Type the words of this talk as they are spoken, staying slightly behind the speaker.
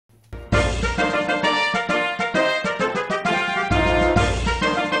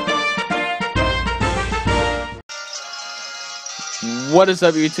What is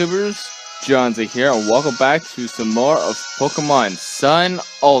up, YouTubers? Johnzza here, and welcome back to some more of Pokemon Sun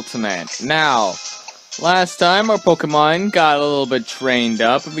Ultimate. Now, last time our Pokemon got a little bit trained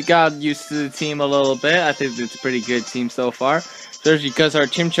up, and we got used to the team a little bit. I think it's a pretty good team so far, especially because our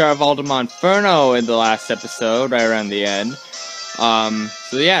Chimchar evolved to Monferno in the last episode, right around the end.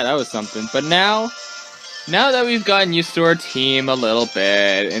 So yeah, that was something. But now that we've gotten used to our team a little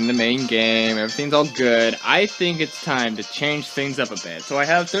bit in the main game, everything's all good, I think it's time to change things up a bit. So I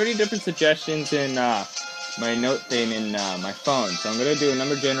have 30 different suggestions in my note thing in my phone. So I'm going to do a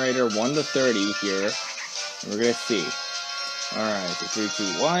number generator 1 to 30 here. And we're going to see. Alright, so 3,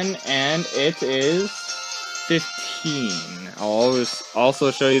 2, 1, and it is 15. I'll always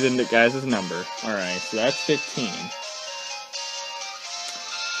also show you the guys' number. Alright, so that's 15.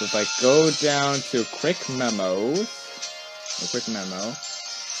 So if I go down to quick memos, go to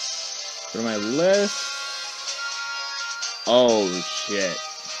my list. Oh shit.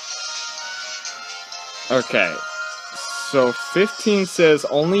 Okay, so 15 says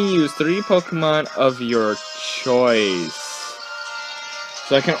only use 3 Pokemon of your choice.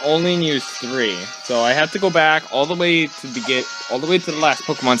 So I can only use 3. So I have to go back all the way to the last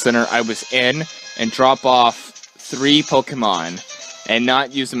Pokemon Center I was in and drop off 3 Pokemon. And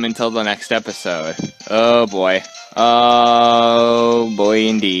not use them until the next episode. Oh boy. Oh boy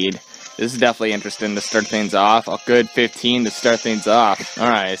indeed. This is definitely interesting to start things off. A good 15 to start things off.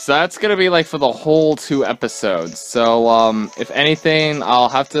 Alright, so that's gonna be like for the whole 2 episodes. So, if anything, I'll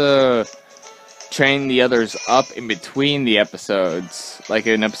have to train the others up in between the episodes. Like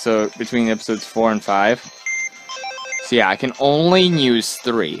between episodes 4 and 5. So yeah, I can only use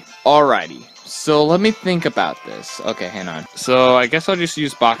 3. Alrighty. So let me think about this. Okay, hang on. So I guess I'll just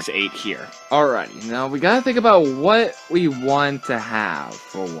use box 8 here. Alrighty, now we gotta think about what we want to have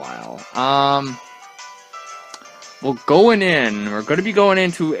for a while. Well, we're gonna be going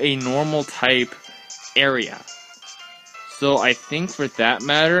into a normal type area. So I think for that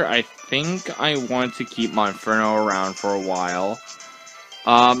matter, I think I want to keep Monferno around for a while.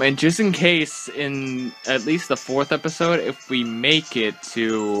 And just in case, in at least the 4th episode, if we make it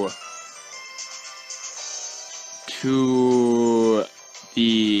to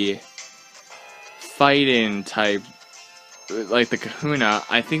the fighting type, like the Kahuna,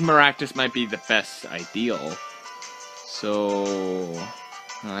 I think Maractus might be the best ideal. So,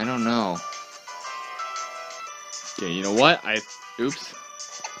 I don't know. Okay, you know what? Oops.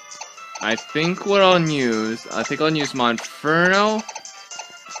 I think what I'll use, Monferno,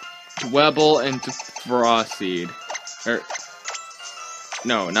 Dwebble, and Frostseed.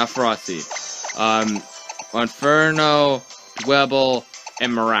 No, not Frostseed. Monferno, Dwebble,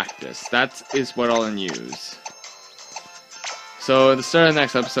 and Maractus. That is what I'll use. So at the start of the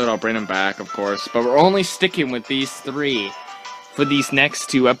next episode, I'll bring them back, of course. But we're only sticking with these 3 for these next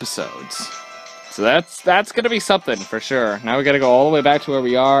 2 episodes. So that's gonna be something for sure. Now we gotta go all the way back to where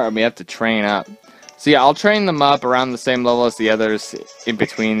we are, and we have to train up. So yeah, I'll train them up around the same level as the others in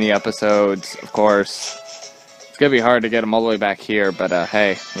between the episodes, of course. It's gonna be hard to get them all the way back here, but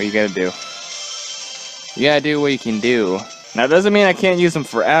hey, what you gotta do? You gotta do what you can do. Now, it doesn't mean I can't use them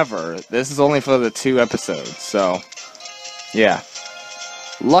forever. This is only for the 2 episodes, so yeah.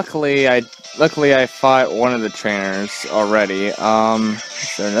 Luckily I fought one of the trainers already. Is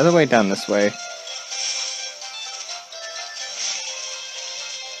there another way down this way?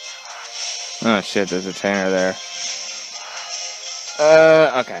 Oh shit, there's a trainer there.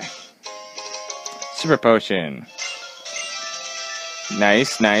 Okay. Super Potion.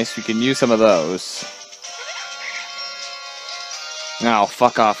 Nice, nice. We can use some of those. No,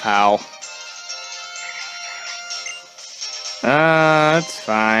 fuck off, Hal. It's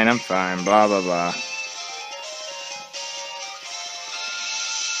fine, I'm fine, blah, blah, blah.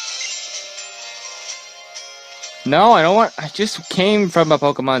 No, I don't want, I just came from a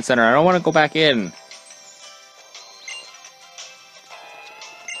Pokemon Center, I don't want to go back in.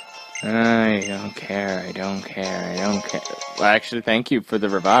 I don't care. Well, actually, thank you for the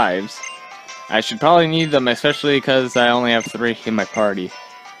revives. I should probably need them, especially because I only have 3 in my party.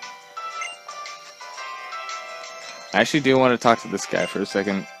 I actually do want to talk to this guy for a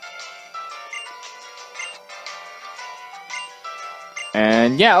second.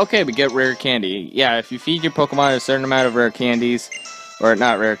 And yeah, okay, we get rare candy. Yeah, if you feed your Pokemon a certain amount of rare candies, or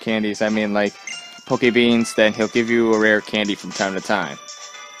not rare candies, I mean like Pokebeans, then he'll give you a rare candy from time to time.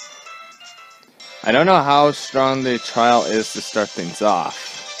 I don't know how strong the trial is to start things off.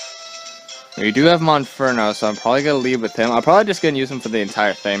 We do have Monferno, so I'm probably going to leave with him. I'm probably just going to use him for the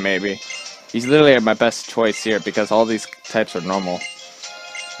entire thing, maybe. He's literally my best choice here, because all these types are normal.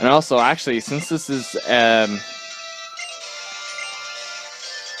 And also, actually, since this is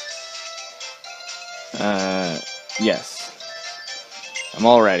Yes. I'm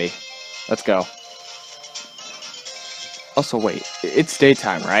all ready. Let's go. Also, wait. It's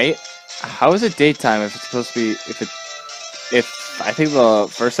daytime, right? How is it daytime if it's supposed to be... If I think the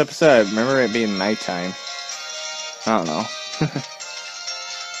first episode, I remember it being nighttime. I don't know.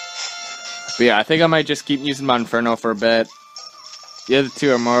 But yeah, I think I might just keep using Monferno for a bit. The other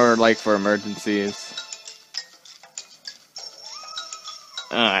two are more like for emergencies.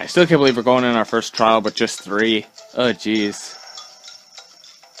 I still can't believe we're going in our first trial with just 3. Oh, jeez.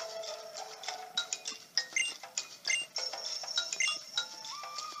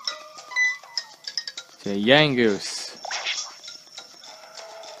 Okay, Yangoose.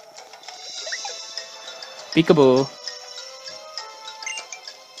 Peekaboo.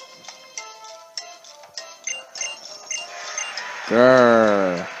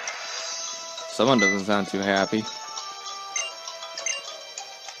 Grrr. Someone doesn't sound too happy.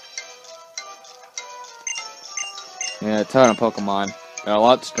 Yeah, a ton of Pokemon. They're a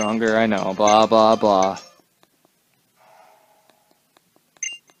lot stronger, I know. Blah, blah, blah.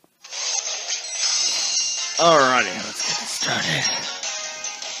 Alrighty, let's get started.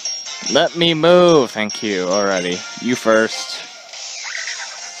 Let me move, thank you. Alrighty, you first.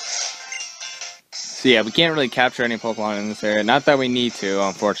 So yeah, we can't really capture any Pokemon in this area. Not that we need to,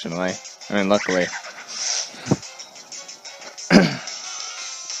 unfortunately. I mean, luckily.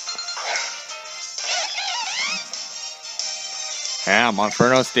 Yeah,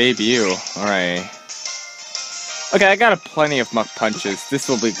 Monferno's debut. Alright. Okay, I got plenty of Muck Punches. This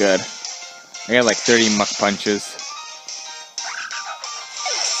will be good. I got like 30 Muck Punches.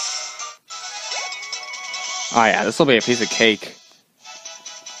 Oh yeah, this will be a piece of cake.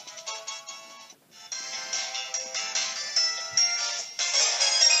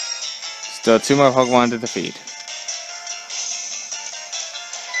 Still 2 more Pokemon to defeat.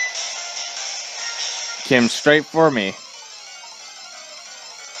 Came straight for me.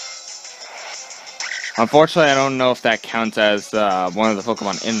 Unfortunately, I don't know if that counts as one of the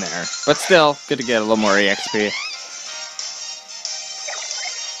Pokemon in there. But still, good to get a little more EXP.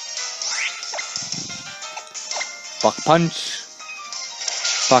 Fuck punch.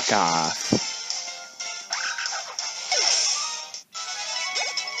 Fuck off.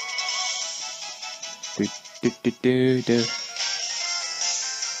 Do.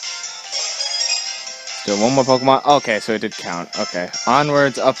 Still 1 more Pokemon. Okay, so it did count. Okay.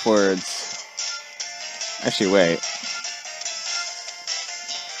 Onwards, upwards. Actually, wait.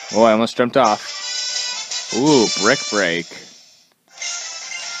 Oh, I almost jumped off. Ooh, Brick Break.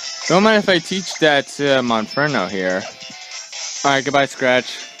 Don't mind if I teach that Monferno here. Alright, goodbye,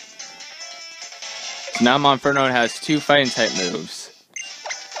 Scratch. So now Monferno has 2 fighting type moves.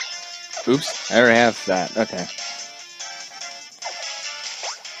 Oops, I already have that. Okay.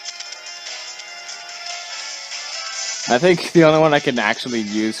 I think the only one I can actually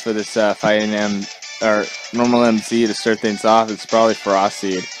use for this fighting or normal MZ to start things off is probably Frost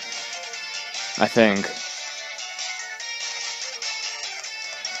Seed. I think.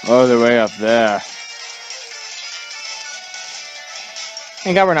 Oh, they're way up there.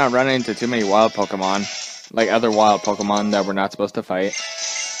 Thank God we're not running into too many wild Pokemon. Like other wild Pokemon that we're not supposed to fight.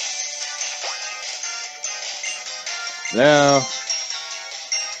 Hello.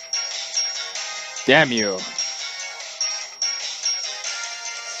 Damn you.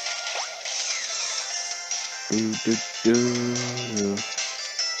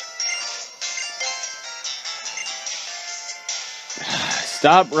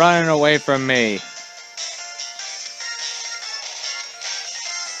 Stop running away from me.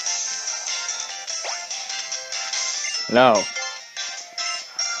 No.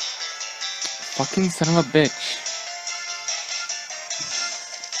 Fucking son of a bitch.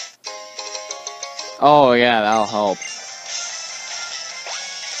 Oh yeah, that'll help.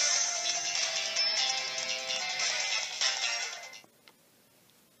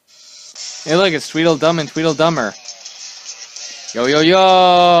 Hey look, it's Tweedledum and Tweedledummer. Yo, yo,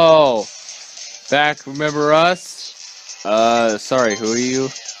 yo! Back, remember us? Sorry, who are you?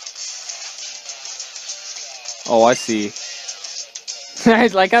 Oh, I see. I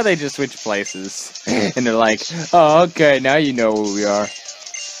like how they just switch places. And they're like, oh, okay, now you know who we are.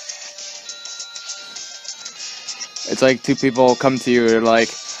 It's like 2 people come to you, they're like,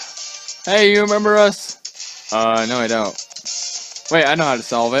 hey, you remember us? No I don't. Wait, I know how to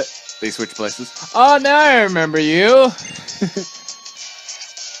solve it. They switch places. Oh, now I remember you!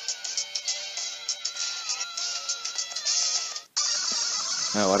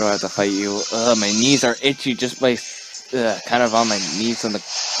 Oh, why do I have to fight you? Ugh, my knees are itchy just by kind of on my knees on the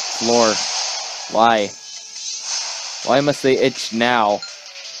floor. Why? Why must they itch now?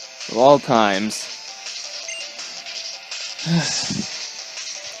 Of all times.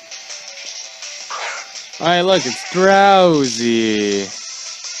 Alright, look, it's Drowsy.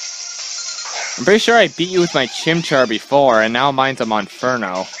 I'm pretty sure I beat you with my Chimchar before, and now mine's a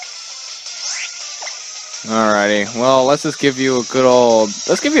Monferno. Alrighty, well, let's just give you a good old...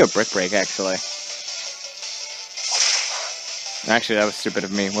 Let's give you a Brick Break, actually. Actually, that was stupid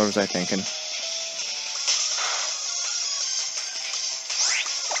of me. What was I thinking?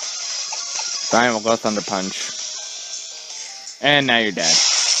 Fine, we'll go Thunder Punch. And now you're dead.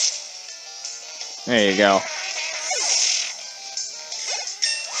 There you go.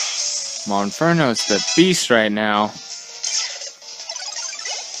 Monferno's the beast right now.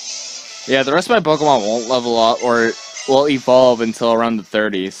 Yeah, the rest of my Pokemon won't level up or will evolve until around the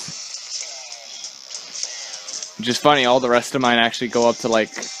 30s. Which is funny, all the rest of mine actually go up to like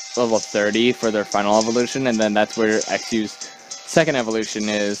level 30 for their final evolution, and then that's where Xu's second evolution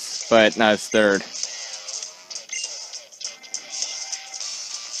is, but not his third.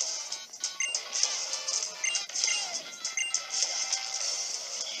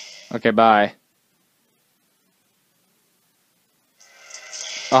 Okay, bye.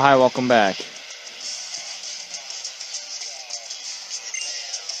 Oh, hi, welcome back.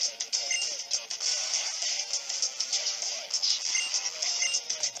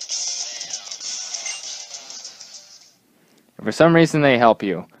 For some reason, they help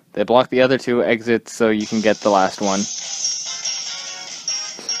you. They block the other two exits so you can get the last one.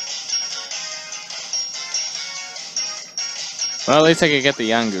 Well, at least I can get the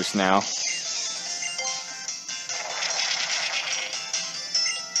Yungoos now.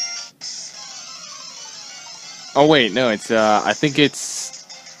 Oh wait, no, it's I think it's...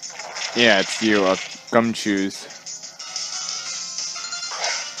 Yeah, it's you, Gumshoes.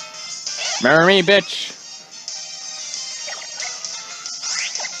 Marry me, bitch!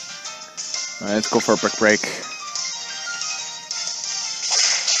 Alright, let's go for a Brick Break.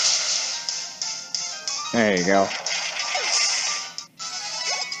 There you go.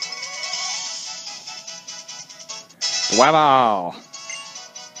 Wow!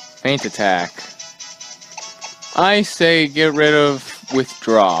 Faint attack. I say get rid of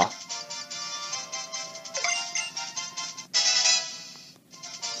withdraw.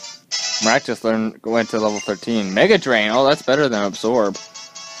 Mrak just went to level 13. Mega Drain. Oh, that's better than Absorb.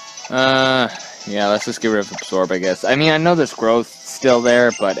 Yeah, let's just get rid of Absorb, I guess. I mean, I know there's growth still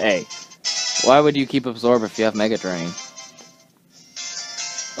there, but hey. Why would you keep Absorb if you have Mega Drain?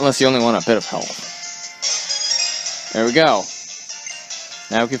 Unless you only want a bit of health. There we go.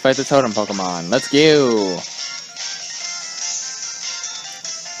 Now we can fight the Totem Pokemon. Let's go!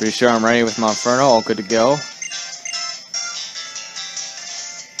 Pretty sure I'm ready with Monferno, all good to go.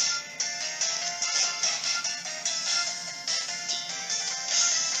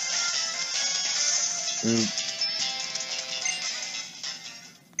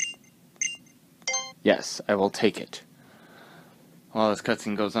 Yes, I will take it. While this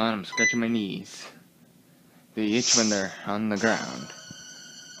cutscene goes on, I'm scratching my knees. They itch when they're on the ground.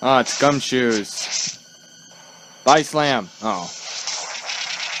 Oh, it's Gumshoes. Bye, Slam. Oh.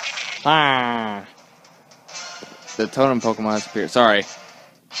 Ah. The Totem Pokemon has appeared. Sorry.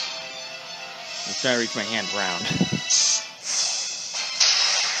 I'm trying to reach my hand around.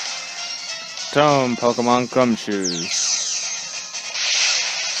 Totem Pokemon Gumshoes.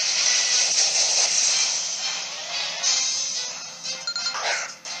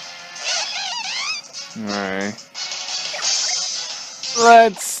 Alright.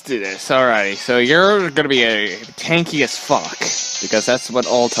 Let's do this. Alrighty, so you're gonna be a tanky as fuck. Because that's what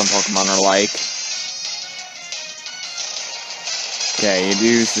all Totem Pokemon are like. Okay, you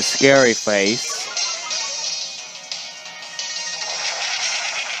use the Scary Face.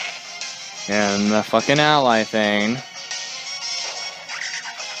 And the fucking ally thing.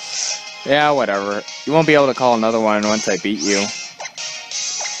 Yeah, whatever. You won't be able to call another one once I beat you.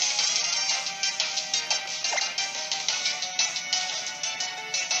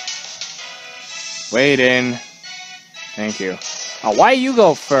 Wait in. Thank you. Oh, why you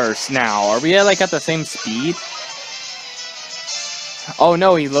go first now? Are we like at the same speed? Oh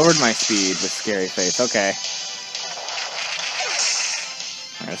no, he lowered my speed with Scary Face. Okay.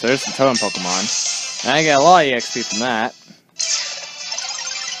 Alright, so there's the Totem Pokemon. And I get a lot of EXP from that.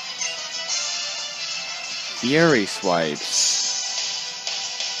 Fury Swipes.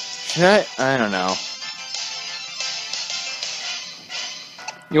 Should I don't know.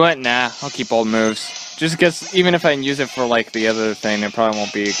 You know what? Nah, I'll keep old moves. Just because even if I use it for like the other thing, it probably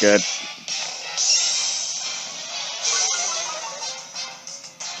won't be good.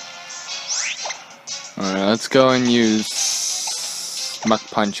 Alright, let's go and use Muck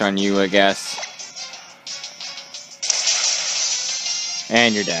Punch on you, I guess.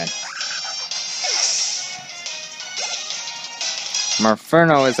 And you're dead.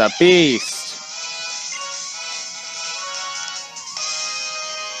 Marferno is a beast.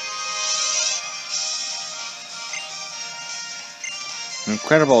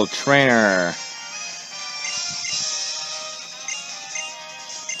 Incredible trainer.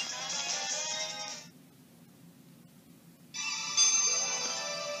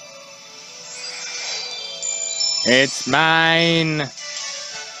 It's mine.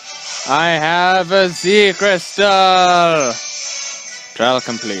 I have a Z crystal. Trial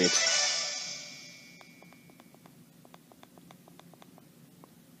complete.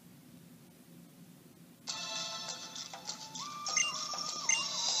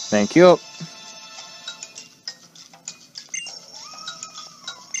 Thank you.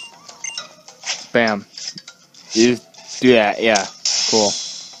 Bam. You do that, yeah. Cool.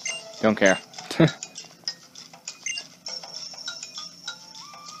 Don't care.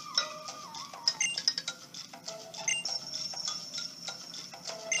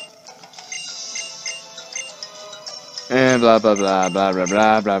 And blah blah blah blah blah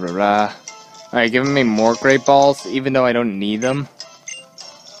blah blah blah blah. Alright, giving me more great balls, even though I don't need them.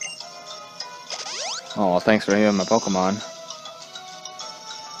 Oh, well, thanks for healing my Pokemon.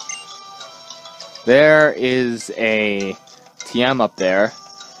 There is a TM up there,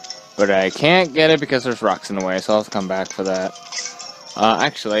 but I can't get it because there's rocks in the way, so I'll have to come back for that.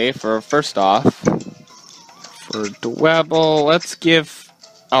 Actually, for first off, for Dwebble, let's give...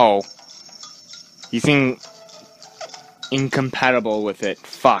 Oh. He's incompatible with it.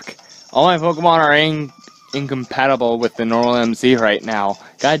 Fuck. All my Pokemon are incompatible with the normal MZ right now.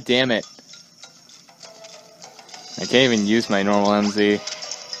 God damn it. I can't even use my normal MZ.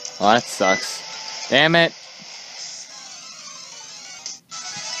 Well, that sucks. Damn it.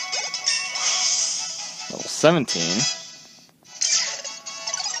 Level 17.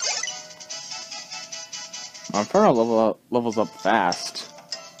 My Inferno levels up fast.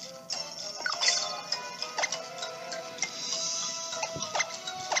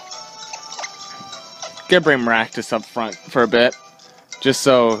 Gonna bring Maractus up front for a bit, just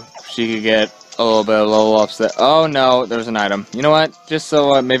so she could get a little bit of level ups. Oh no, there's an item. You know what? Just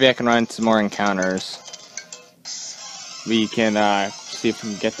so maybe I can run some more encounters. We can see if we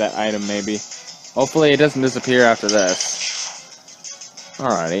can get that item maybe. Hopefully it doesn't disappear after this.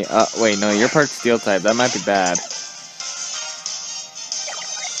 Alrighty. Wait, no, your part's steel type. That might be bad.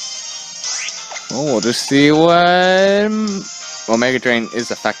 Oh, we'll just see what... Well, Mega Drain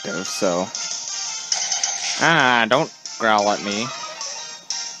is effective, so... Ah, don't growl at me.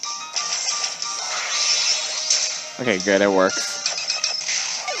 Okay, good, it works.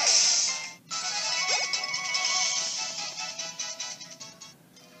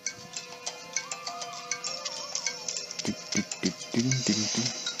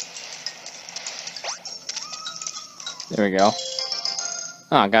 There we go.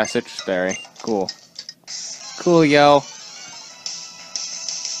 Oh, I got a citrus berry. Cool. Cool, yo.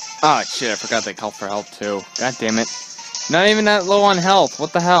 Oh shit, I forgot they called for help too. God damn it. Not even that low on health.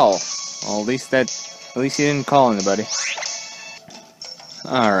 What the hell? Well, at least he didn't call anybody.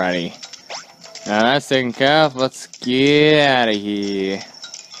 Alrighty. Now that's taken care of. Let's get out of here.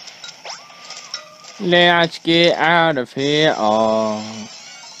 Let's get out of here. Oh.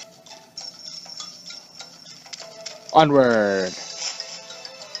 Onward.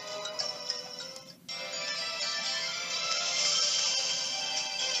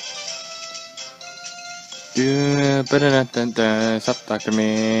 Stop talking to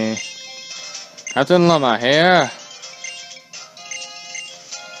me. Captain Llama here.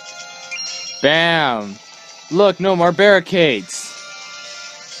 Bam! Look, no more barricades.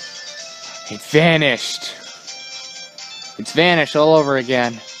 It vanished. It's vanished all over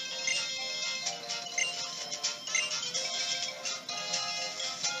again.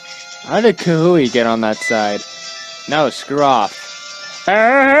 How did Kahui get on that side? No, screw off.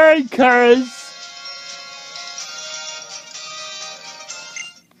 Hey, cuz!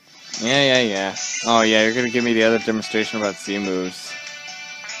 Yeah. Oh, yeah, you're gonna give me the other demonstration about Z moves.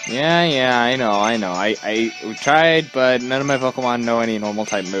 Yeah, I know. I tried, but none of my Pokemon know any normal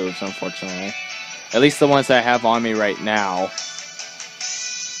type moves, unfortunately. At least the ones that I have on me right now.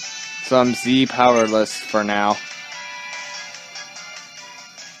 So I'm Z powerless for now.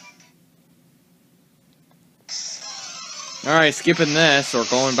 Alright, skipping this, or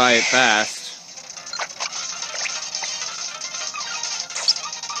going by it fast.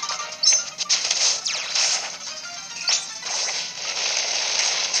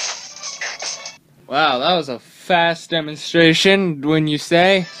 Wow, that was a fast demonstration, wouldn't you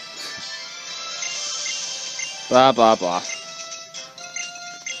say? Blah, blah, blah.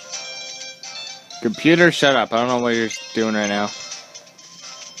 Computer, shut up. I don't know what you're doing right now.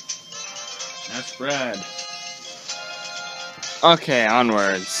 That's red. Okay,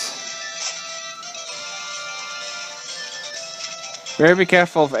 onwards. Very be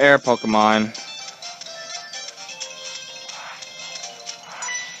careful of air Pokemon.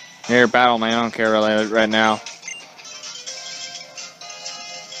 Here, battle me. I don't care really right now.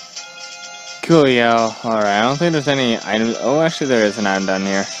 Coolio. Alright, I don't think there's any items. Oh, actually there is an item down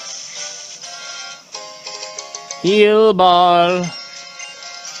here. Heal ball.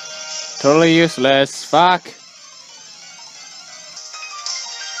 Totally useless. Fuck.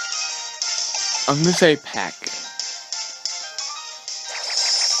 I'm gonna say pack.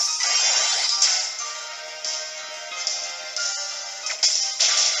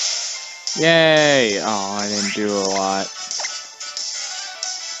 Yay! Oh, I didn't do a lot.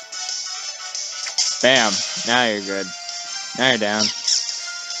 Bam. Now you're good. Now you're down.